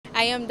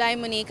I am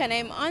Monique and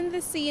I'm on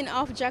the scene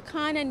of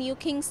Jacana, New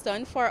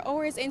Kingston for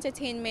Hourz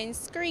Entertainment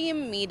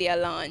Scream Media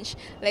Launch.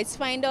 Let's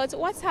find out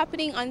what's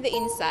happening on the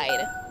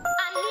inside.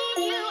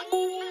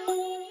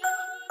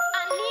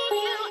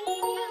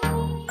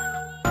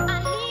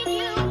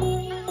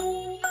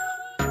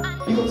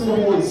 Big up to the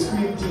whole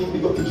Scream team,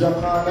 big up to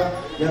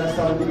Jacana, you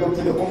understand? Big up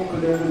to the uncle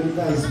there with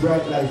the nice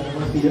bright light in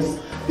my face.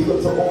 Big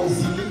up to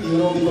Hourz, you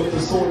know, big up to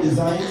Soul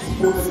Designs,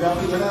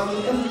 photography, and I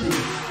mean everything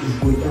is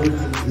good,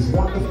 everything is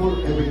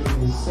wonderful,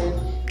 everything is set,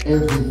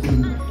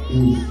 everything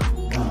is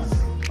nice.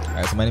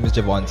 Alright, so my name is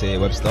Javonte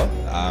Webster.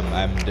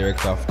 I'm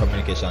Director of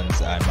Communications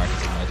and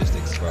Marketing and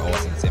Logistics for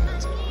Hourz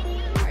Entertainment.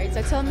 Alright,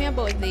 so tell me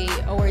about the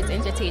Hourz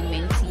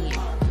Entertainment team.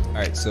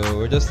 Alright, so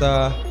we're just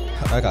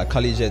like a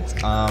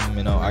collegiate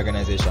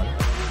organization.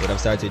 We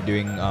have started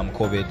during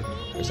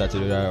COVID. We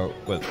started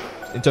well,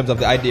 in terms of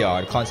the idea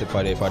or the concept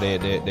for the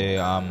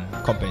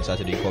company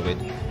started during COVID.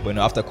 But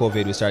after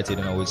COVID, we started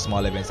with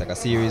small events like a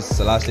series.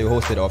 So last year we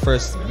hosted our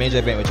first major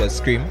event, which was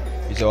Scream,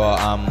 which is our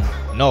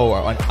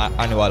our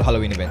annual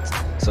Halloween event.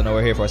 So now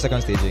we're here for our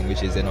second staging,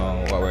 which is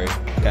what we're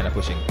kind of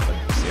pushing for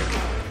this year.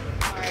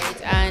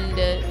 Alright,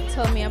 and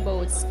tell me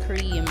about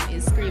Scream.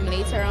 Is Scream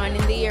later on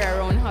in the year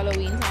around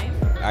Halloween time?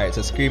 Alright,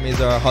 so Scream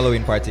is our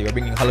Halloween party. We're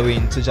bringing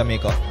Halloween to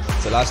Jamaica.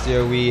 So last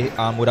year we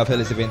would have held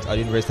this event at the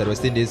University of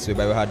West Indies,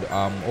 where we had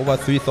over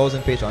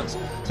 3,000 patrons.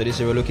 So this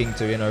year we're looking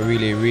to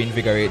really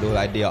reinvigorate the whole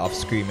idea of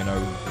Scream,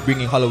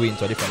 bringing Halloween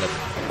to a different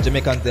level.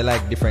 Jamaicans, they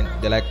like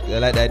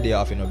the idea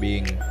of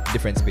being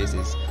different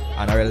spaces,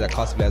 and I realize that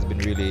cosplay has been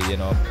really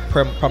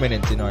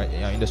prominent in our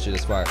industry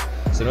thus far.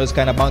 So we're just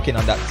kind of banking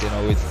on that,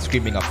 with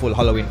Scream being a full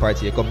Halloween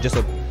party. You come just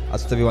up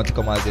as whatever you want to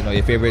come as,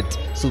 your favorite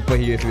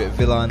superhero, your favorite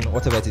villain,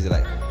 whatever it is you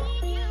like.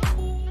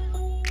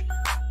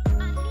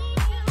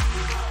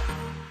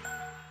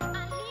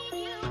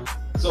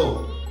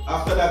 So,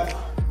 after that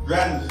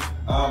grand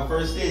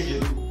first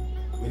staging,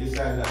 we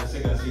decided that the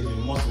second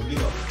staging must be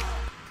bigger.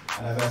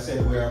 And as I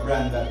said, we're a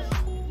brand that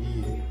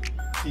we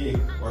take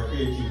our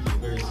creativity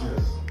very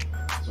serious.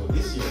 So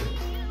this year,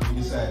 we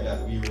decided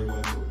that we were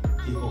going to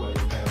take over the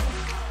entire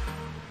month.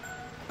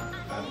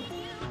 And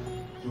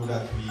through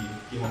that, we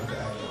came up with the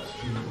idea of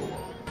Scream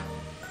October.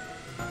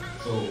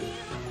 So,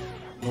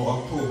 no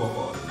October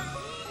for us,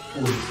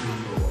 full Scream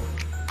October,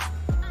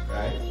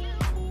 right?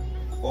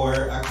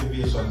 Our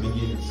activation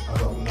begins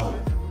as of now.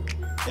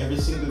 Every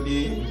single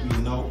day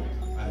between now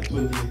and the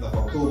 28th of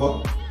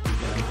October, we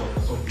can look out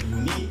for something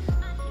unique,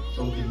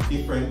 something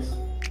different,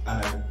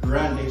 and a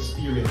grand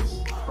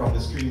experience from the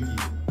Scream team.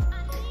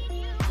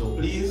 So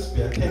please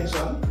pay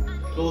attention,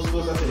 close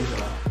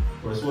attention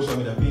to our social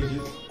media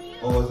pages,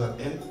 Hourz at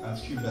Ent and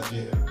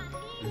Scream.jm.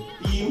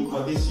 The theme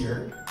for this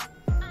year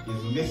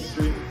is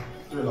Mystery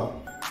Thriller,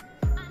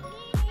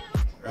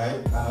 right?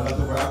 And a lot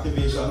of our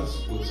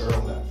activations will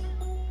surround that.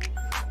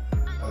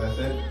 As I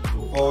said, I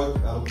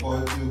look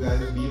forward to you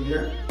guys being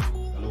there.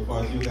 I look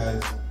forward to you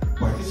guys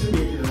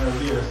participating in our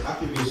various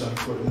activations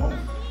for the month.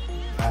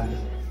 And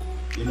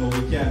we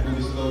can't do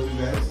this without you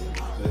guys,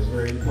 so it's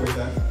very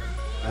important.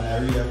 And I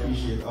really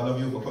appreciate all of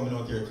you for coming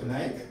out here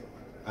tonight.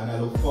 And I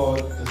look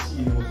forward to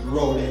seeing you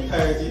throughout the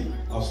entirety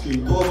of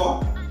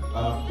Screamtober,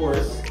 and of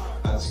course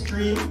at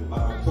Scream on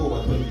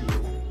October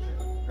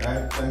 28th.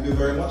 Right? Thank you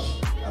very much.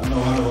 And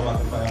now hand over back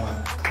to Fireman.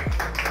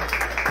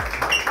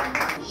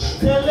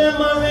 Tell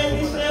them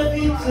already,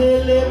 Steffi,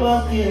 tell them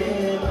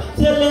again.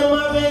 Tell them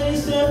already,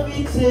 Steffi,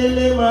 tell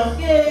them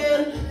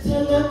again.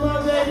 Tell them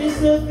already,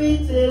 Steffi,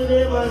 tell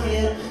them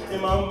again.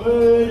 Them a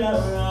murderer.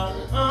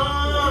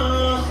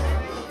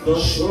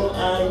 Don't show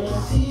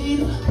your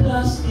teeth,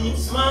 plastic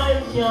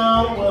smile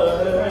can't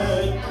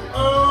work.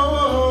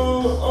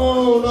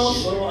 Don't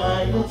show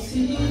your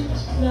teeth,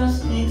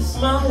 plastic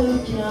smile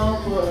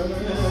can't work.